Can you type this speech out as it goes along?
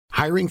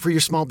Hiring for your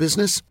small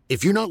business?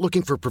 If you're not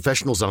looking for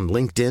professionals on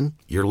LinkedIn,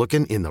 you're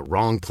looking in the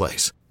wrong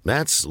place.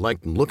 That's like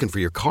looking for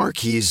your car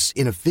keys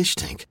in a fish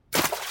tank.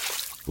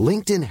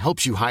 LinkedIn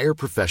helps you hire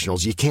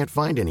professionals you can't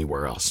find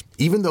anywhere else,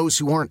 even those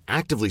who aren't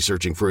actively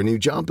searching for a new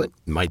job but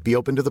might be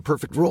open to the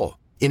perfect role.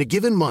 In a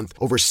given month,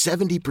 over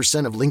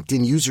 70% of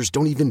LinkedIn users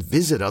don't even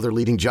visit other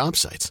leading job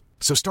sites.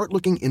 So start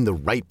looking in the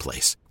right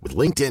place. With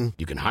LinkedIn,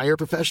 you can hire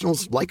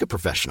professionals like a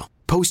professional.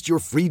 Post your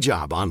free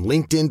job on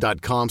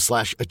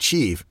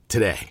linkedin.com/achieve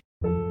today.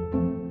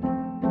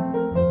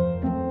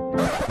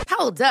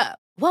 Hold up.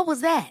 What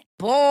was that?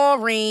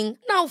 Boring.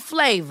 No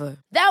flavor.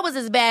 That was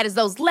as bad as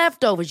those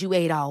leftovers you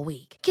ate all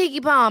week.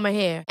 Keke Palmer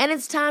here. And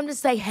it's time to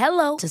say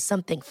hello to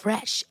something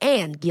fresh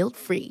and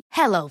guilt-free.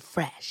 Hello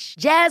Fresh.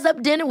 Jazz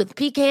up dinner with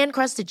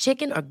pecan-crusted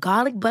chicken or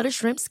garlic butter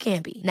shrimp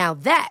scampi. Now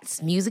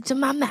that's music to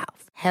my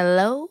mouth.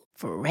 Hello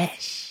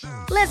Fresh.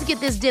 Let's get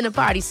this dinner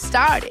party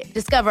started.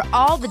 Discover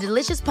all the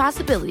delicious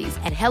possibilities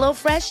at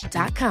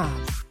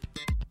hellofresh.com.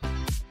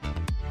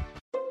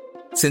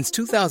 Since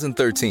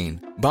 2013,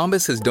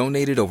 Bombas has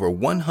donated over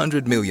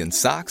 100 million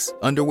socks,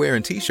 underwear,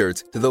 and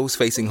T-shirts to those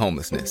facing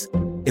homelessness.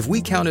 If we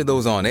counted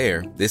those on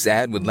air, this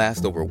ad would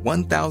last over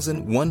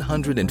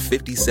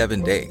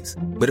 1,157 days.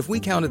 But if we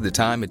counted the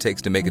time it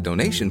takes to make a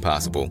donation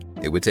possible,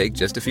 it would take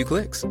just a few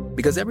clicks.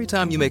 Because every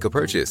time you make a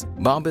purchase,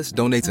 Bombas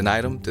donates an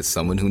item to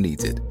someone who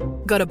needs it.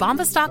 Go to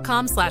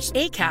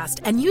bombas.com/ACAST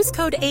and use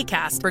code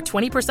ACAST for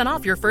 20%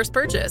 off your first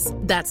purchase.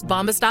 That's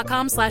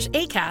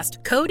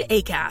bombas.com/ACAST, code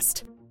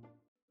ACAST.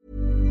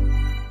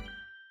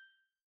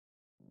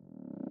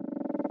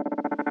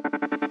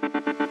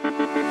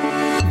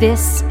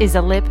 This is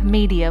a Lip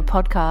Media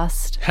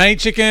podcast. Hey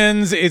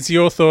chickens, it's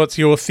your thoughts,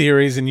 your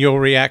theories and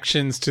your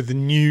reactions to the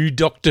new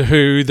Doctor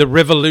Who, the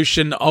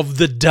revolution of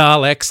the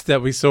Daleks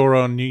that we saw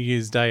on New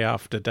Year's Day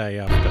after day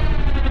after.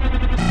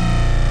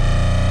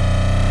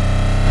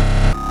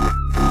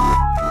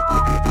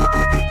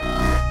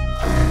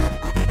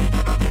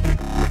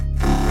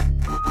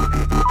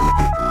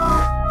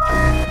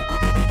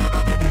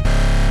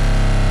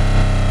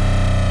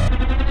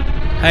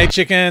 Hey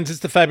chickens, it's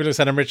the fabulous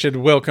Adam Richard.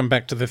 Welcome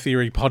back to the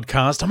Theory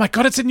Podcast. Oh my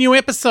god, it's a new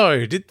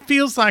episode. It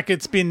feels like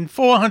it's been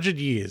 400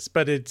 years,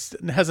 but it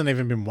hasn't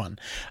even been one.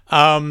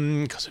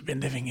 Because we've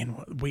been living in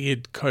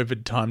weird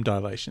COVID time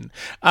dilation.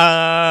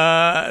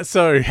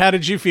 So how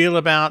did you feel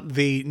about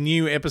the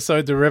new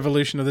episode, The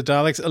Revolution of the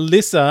Daleks?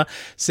 Alyssa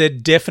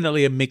said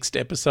definitely a mixed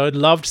episode.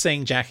 Loved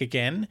seeing Jack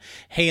again.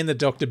 He and the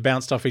Doctor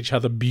bounced off each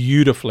other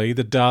beautifully.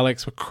 The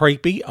Daleks were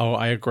creepy. Oh,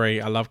 I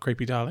agree. I love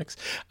creepy Daleks.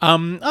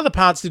 Other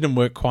parts didn't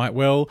work quite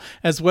well.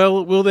 As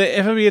well, will there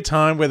ever be a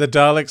time where the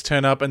Daleks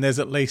turn up and there's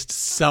at least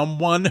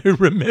someone who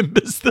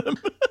remembers them?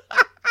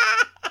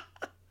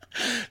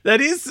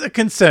 That is a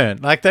concern.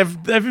 Like they've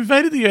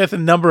invaded the Earth a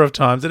number of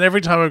times, and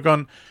every time we've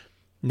gone,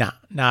 nah,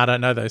 I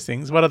don't know those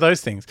things. What are those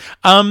things?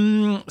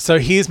 So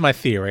here's my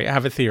theory. I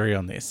have a theory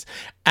on this.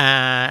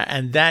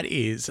 And that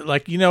is,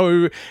 like, you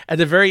know, at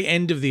the very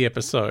end of the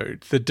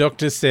episode, the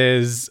Doctor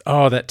says,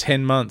 oh, that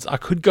 10 months, I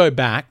could go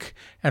back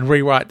and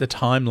rewrite the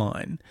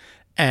timeline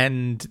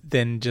and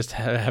then just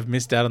have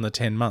missed out on the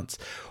 10 months.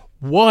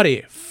 What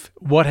if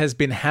what has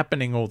been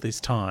happening all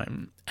this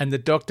time and the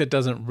Doctor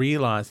doesn't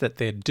realise that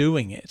they're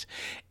doing it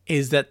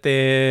is that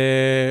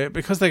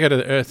because they go to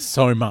the Earth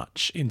so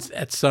much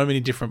at so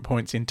many different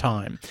points in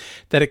time,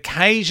 that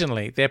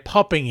occasionally they're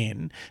popping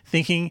in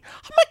thinking,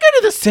 I might go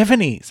to the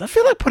 70s. I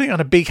feel like putting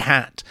on a big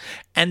hat.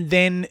 And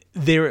then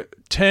they're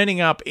turning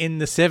up in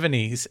the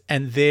 70s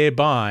and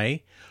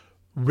thereby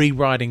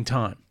rewriting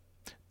time.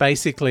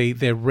 Basically,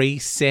 they're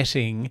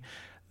resetting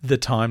the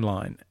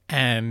timeline.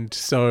 And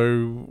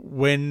so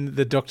when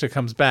the Doctor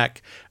comes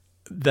back,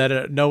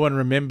 that no one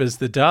remembers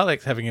the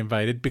Daleks having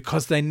invaded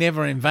because they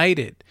never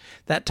invaded.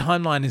 That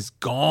timeline is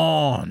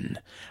gone.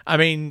 I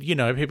mean, you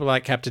know, people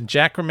like Captain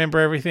Jack remember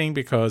everything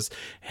because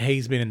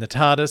he's been in the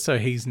TARDIS, so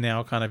he's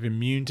now kind of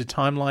immune to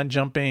timeline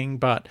jumping.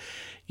 But,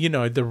 you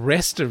know, the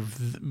rest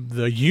of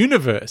the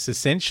universe,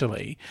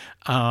 essentially,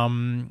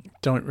 don't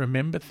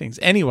remember things.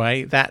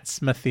 Anyway,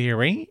 that's my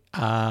theory.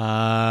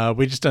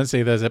 We just don't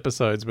see those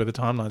episodes where the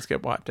timelines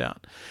get wiped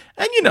out.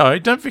 And, you know,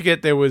 don't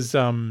forget there was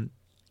the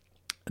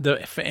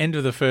end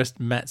of the first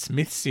Matt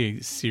Smith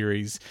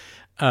series.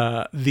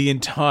 The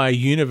entire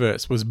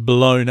universe was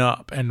blown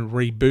up and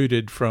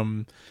rebooted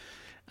from,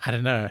 I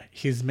don't know,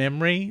 his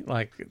memory,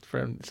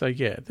 so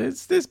yeah,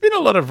 there's been a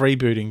lot of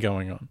rebooting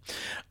going on.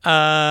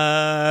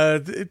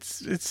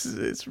 It's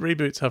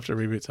reboots after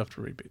reboots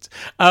after reboots.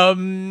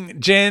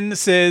 Jen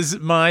says,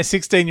 my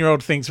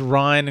 16-year-old thinks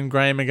Ryan and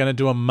Graham are going to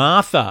do a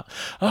Martha.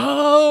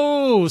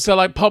 Oh, so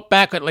like pop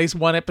back at least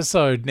one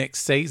episode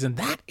next season.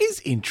 That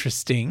is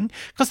interesting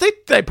because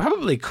they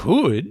probably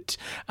could,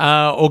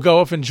 or go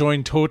off and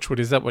join Torchwood.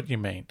 Is that what you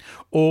mean?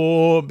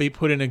 Or be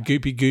put in a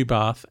goopy goo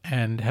bath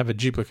and have a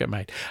duplicate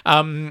made.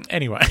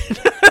 Anyway,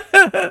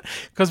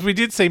 Because we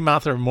did see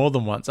Martha more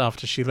than once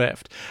after she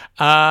left.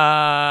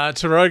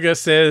 Taroga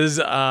says,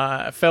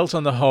 felt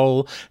on the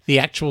whole, the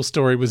actual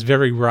story was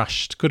very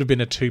rushed. Could have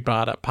been a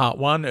two-parter. Part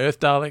 1, Earth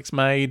Daleks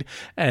made,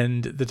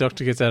 and the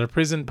Doctor gets out of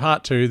prison.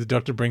 Part 2, the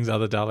Doctor brings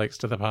other Daleks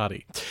to the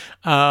party.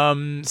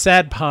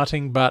 Sad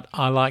parting, but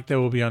I like there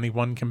will be only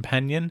one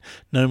companion.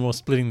 No more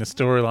splitting the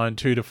storyline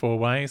 2 to 4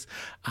 ways.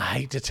 I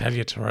hate to tell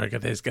you, Taroga,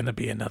 there's going to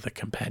be another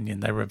companion.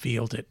 They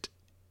revealed it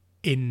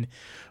when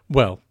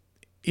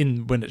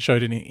it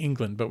showed in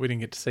England, but we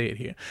didn't get to see it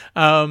here.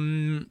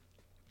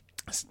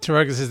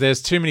 Taroga says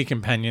there's too many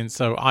companions,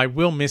 so I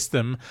will miss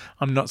them.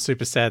 I'm not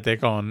super sad they're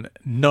gone.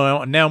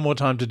 No, now more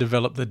time to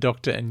develop the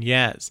Doctor and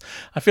Yaz.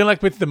 I feel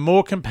like with the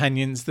more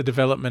companions, the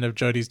development of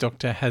Jodie's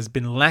Doctor has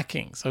been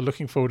lacking. So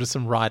looking forward to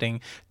some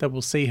writing that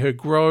will see her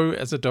grow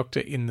as a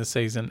Doctor in the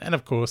season. And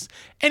of course,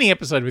 any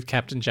episode with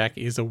Captain Jack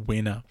is a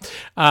winner.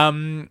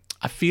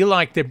 I feel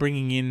like they're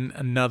bringing in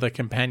another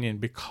companion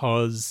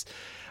because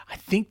I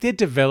think they're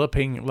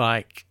developing,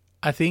 I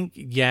think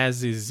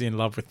Yaz is in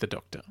love with the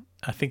Doctor.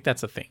 I think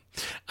that's a thing.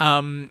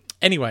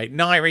 Anyway,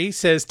 Nairi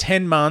says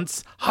 10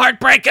 months.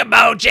 Heartbreak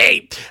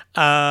emoji.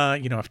 I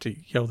have to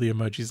yell the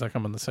emojis like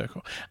I'm on the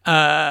circle.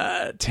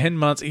 10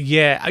 months.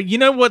 Yeah. You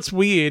know what's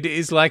weird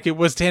is it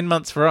was 10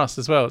 months for us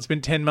as well. It's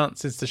been 10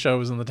 months since the show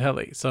was on the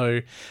telly.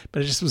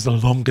 But it just was a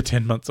longer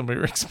 10 months than we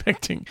were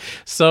expecting.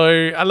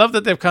 So I love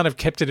that they've kind of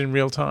kept it in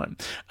real time.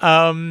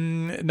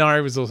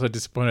 Nairi was also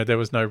disappointed there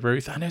was no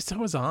Ruth. I know, so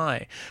was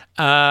I.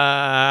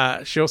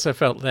 She also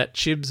felt that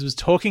Chibs was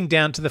talking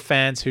down to the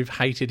fans who've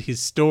hated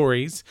his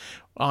stories.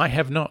 I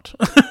have not,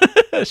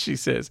 she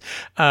says.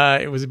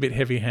 It was a bit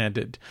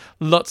heavy-handed.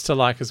 Lots to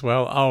like as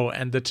well. Oh,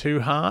 and the 2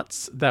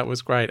 hearts, that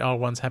was great. Oh,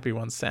 one's happy,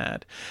 one's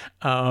sad.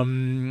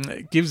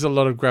 Gives a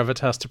lot of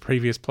gravitas to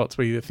previous plots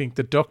where you think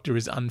the Doctor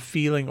is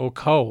unfeeling or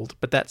cold,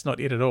 but that's not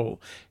it at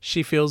all.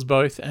 She feels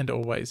both and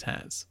always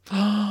has.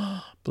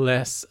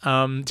 Bless.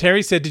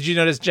 Terry said, did you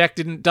notice Jack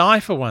didn't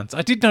die for once?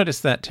 I did notice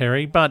that,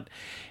 Terry, but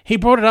he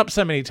brought it up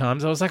so many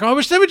times. I was like, I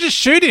wish they would just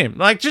shoot him.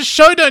 Just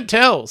show, don't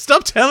tell.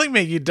 Stop telling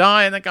me you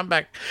die and then come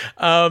back.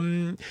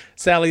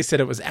 Sally said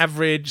it was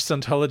average.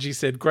 Scientology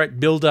said great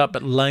build-up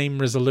but lame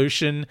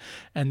resolution.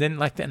 And then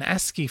an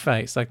ASCII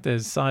face, the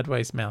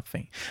sideways mouth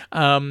thing.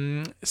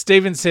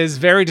 Stephen says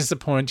very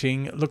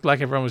disappointing. Looked like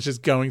everyone was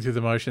just going through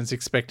the motions,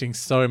 expecting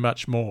so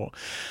much more.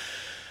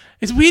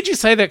 It's weird you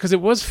say that because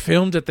it was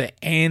filmed at the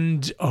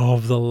end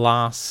of the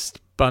last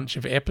bunch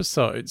of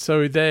episodes,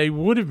 so they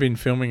would have been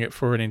filming it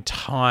for an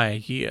entire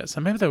year.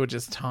 So maybe they were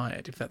just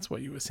tired, if that's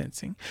what you were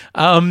sensing.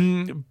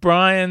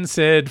 Brian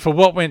said, for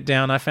what went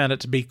down, I found it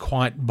to be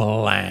quite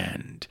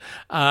bland.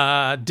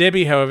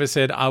 Debbie, however,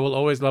 said, I will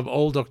always love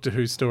all Doctor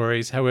Who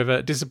stories.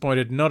 However,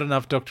 disappointed not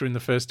enough Doctor in the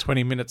first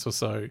 20 minutes or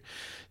so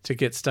to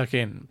get stuck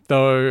in,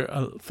 though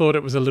I thought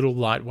it was a little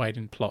lightweight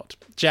in plot.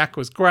 Jack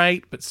was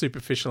great, but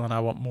superficial, and I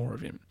want more of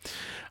him.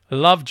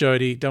 Love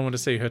Jodie, don't want to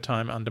see her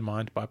time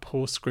undermined by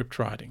poor script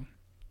writing.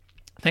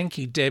 Thank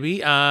you, Debbie.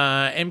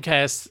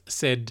 MKS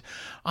said,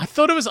 I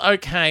thought it was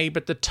okay,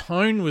 but the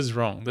tone was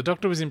wrong. The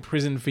Doctor was in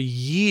prison for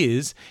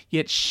years,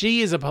 yet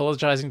she is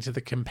apologising to the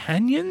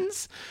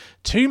companions?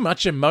 Too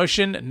much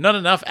emotion, not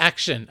enough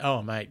action.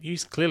 Oh, mate, you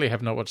clearly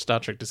have not watched Star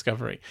Trek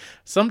Discovery.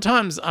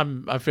 Sometimes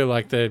I feel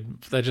like they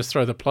just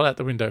throw the plot out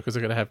the window because they're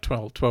going to have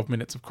 12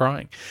 minutes of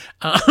crying.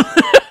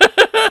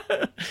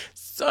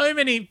 So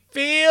many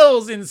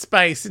feels in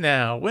space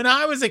now. When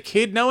I was a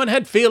kid, no one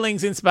had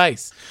feelings in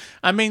space.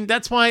 I mean,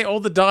 that's why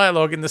all the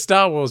dialogue in the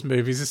Star Wars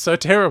movies is so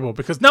terrible,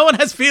 because no one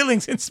has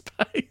feelings in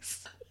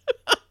space.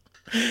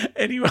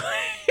 Anyway,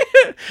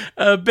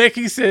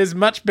 Becky says,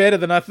 much better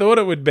than I thought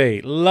it would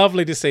be.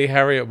 Lovely to see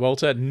Harriet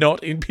Walter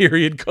not in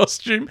period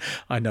costume.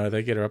 I know,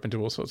 they get her up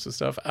into all sorts of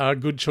stuff.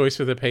 Good choice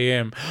for the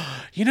PM.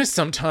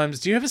 Sometimes,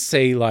 do you ever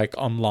see,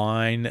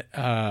 online,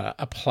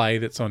 a play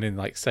that's on in,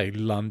 say,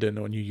 London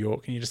or New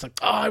York, and you're just like,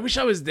 oh, I wish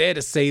I was there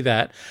to see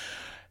that.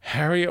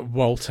 Harriet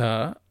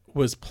Walter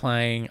was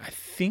playing, I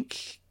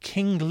think,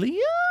 King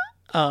Lear?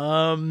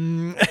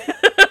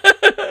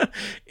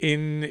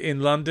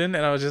 in London,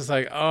 and I was just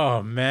like,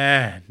 oh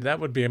man, that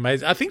would be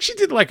amazing. I think she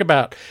did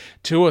about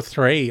 2 or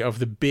 3 of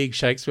the big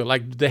Shakespeare,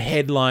 the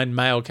headline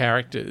male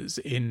characters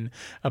in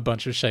a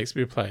bunch of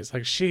Shakespeare plays.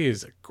 She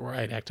is a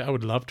great actor. I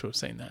would love to have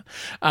seen that.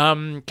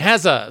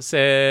 Kaza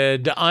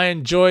said, I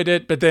enjoyed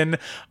it, but then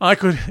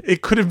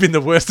it could have been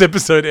the worst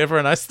episode ever,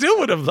 and I still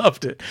would have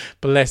loved it.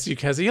 Bless you,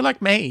 Kaza. You're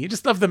like me. You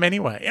just love them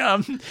anyway.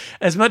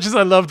 As much as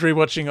I loved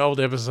rewatching old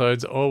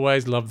episodes,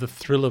 always love the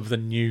thrill of the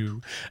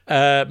new.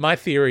 My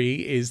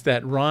theory is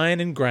that Ryan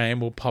and Graham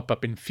will pop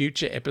up in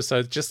future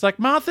episodes just like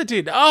Martha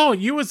did. Oh,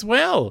 you as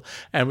well.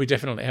 And we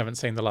definitely haven't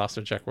seen the last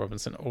of Jack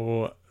Robinson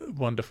or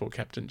wonderful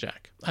Captain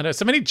Jack. I know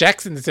so many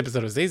Jacks in this episode,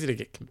 it was easy to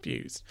get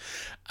confused.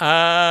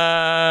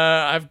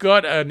 I've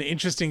got an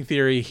interesting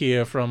theory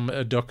here from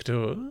a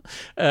doctor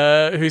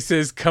who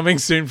says, coming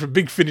soon from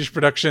Big Finish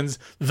Productions,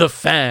 The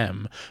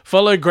Fam.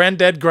 Follow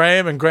Granddad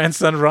Graham and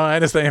grandson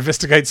Ryan as they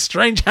investigate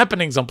strange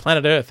happenings on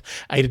planet Earth,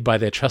 aided by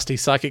their trusty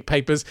psychic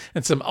papers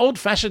and some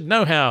old-fashioned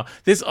know-how.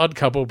 This odd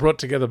couple brought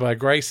together by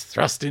grace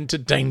thrust into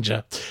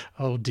danger.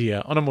 Oh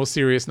dear. On a more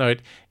serious note,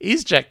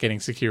 is Jack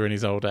getting secure in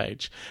his old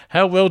age?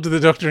 How well do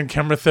the Doctor and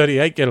Camera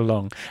 38 get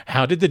along?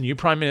 How did the new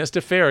Prime Minister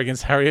fare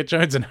against Harriet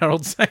Jones and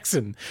Harold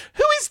Saxon?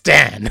 Who is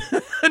Dan?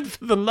 And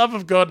for the love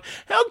of God,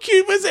 how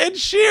cute was Ed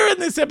Sheeran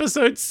this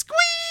episode? Squee!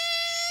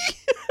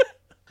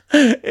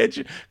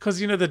 Because,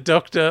 the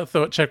Doctor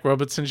thought Chuck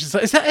Robertson. She's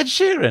like, is that Ed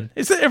Sheeran?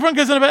 Everyone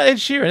goes on about Ed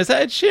Sheeran. Is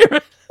that Ed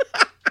Sheeran?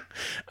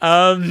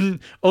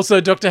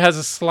 Also, Doctor has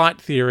a slight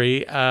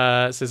theory.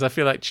 Says, I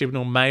feel like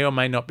Chibnall may or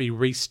may not be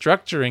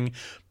restructuring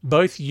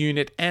both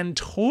UNIT and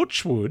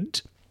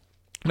Torchwood.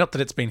 Not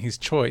that it's been his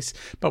choice,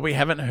 but we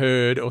haven't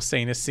heard or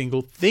seen a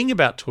single thing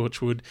about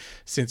Torchwood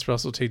since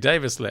Russell T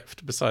Davies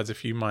left, besides a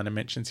few minor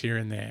mentions here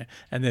and there.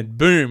 And then,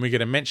 boom, we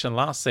get a mention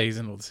last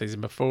season or the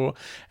season before.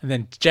 And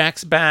then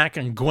Jack's back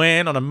and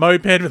Gwen on a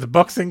moped with a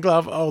boxing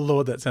glove. Oh,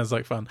 Lord, that sounds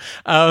like fun.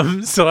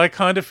 So I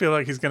kind of feel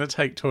like he's going to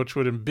take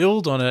Torchwood and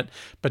build on it,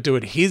 but do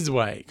it his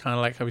way. Kind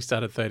of like how we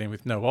started 13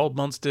 with no old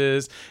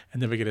monsters.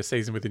 And then we get a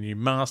season with a new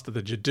Master,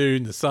 the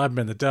Jadoon, the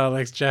Cybermen, the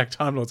Daleks, Jack,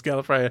 Time Lords,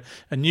 Gallifrey,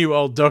 a new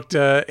old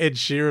Doctor, Ed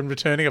Sheeran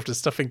returning after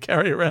stuffing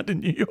Carrie around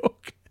in New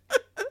York.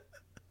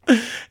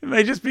 It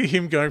may just be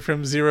him going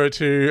from 0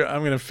 to I'm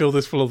going to fill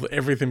this full of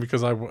everything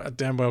because I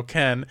damn well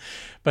can.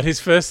 But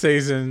his first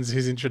season's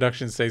his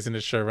introduction season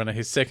as showrunner.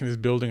 His second is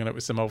building on it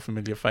with some old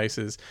familiar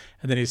faces.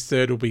 And then his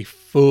third will be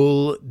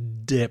full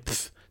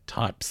depth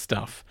type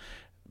stuff.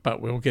 But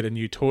we'll get a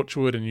new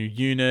Torchwood, a new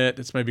unit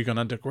that's maybe gone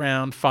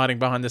underground, fighting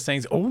behind the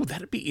scenes. Oh,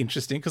 that'd be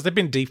interesting because they've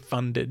been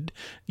defunded,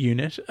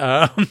 unit.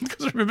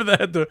 Because remember they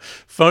had the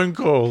phone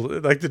call,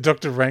 like the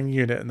Doctor rang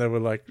unit, and they were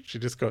like, she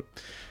just got,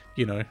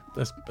 a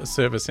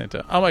service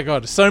center. Oh my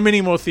God, so many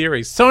more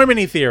theories. So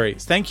many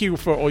theories. Thank you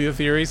for all your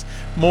theories.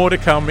 More to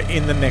come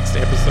in the next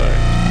episode.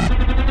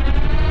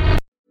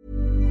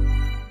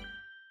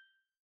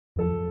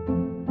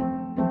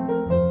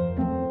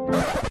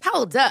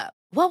 Hold up.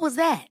 What was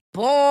that?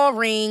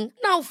 Boring.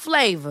 No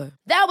flavor.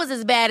 That was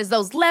as bad as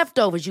those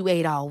leftovers you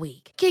ate all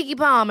week. Keke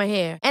Palmer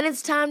here, and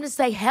it's time to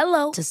say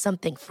hello to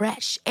something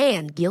fresh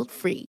and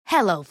guilt-free.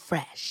 Hello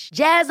Fresh.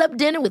 Jazz up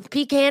dinner with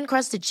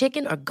pecan-crusted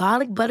chicken or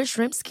garlic butter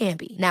shrimp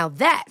scampi. Now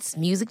that's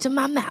music to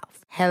my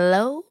mouth.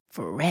 Hello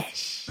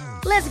Fresh.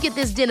 Let's get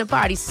this dinner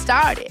party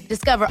started.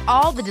 Discover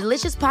all the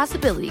delicious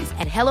possibilities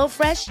at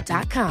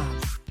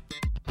hellofresh.com.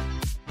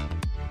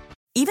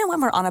 Even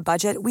when we're on a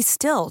budget, we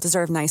still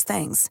deserve nice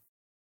things.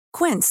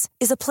 Quince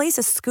is a place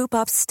to scoop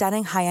up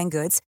stunning high-end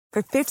goods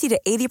for 50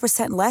 to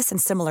 80% less than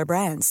similar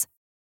brands.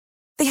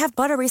 They have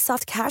buttery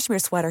soft cashmere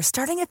sweaters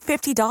starting at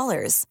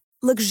 $50,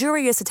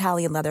 luxurious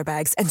Italian leather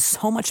bags, and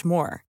so much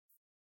more.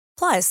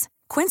 Plus,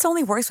 Quince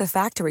only works with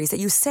factories that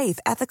use safe,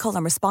 ethical,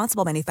 and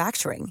responsible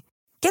manufacturing.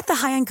 Get the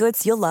high-end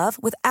goods you'll love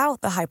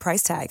without the high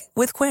price tag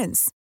with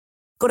Quince.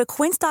 Go to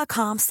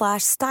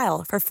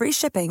quince.com/style for free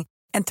shipping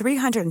and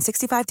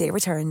 365-day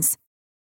returns.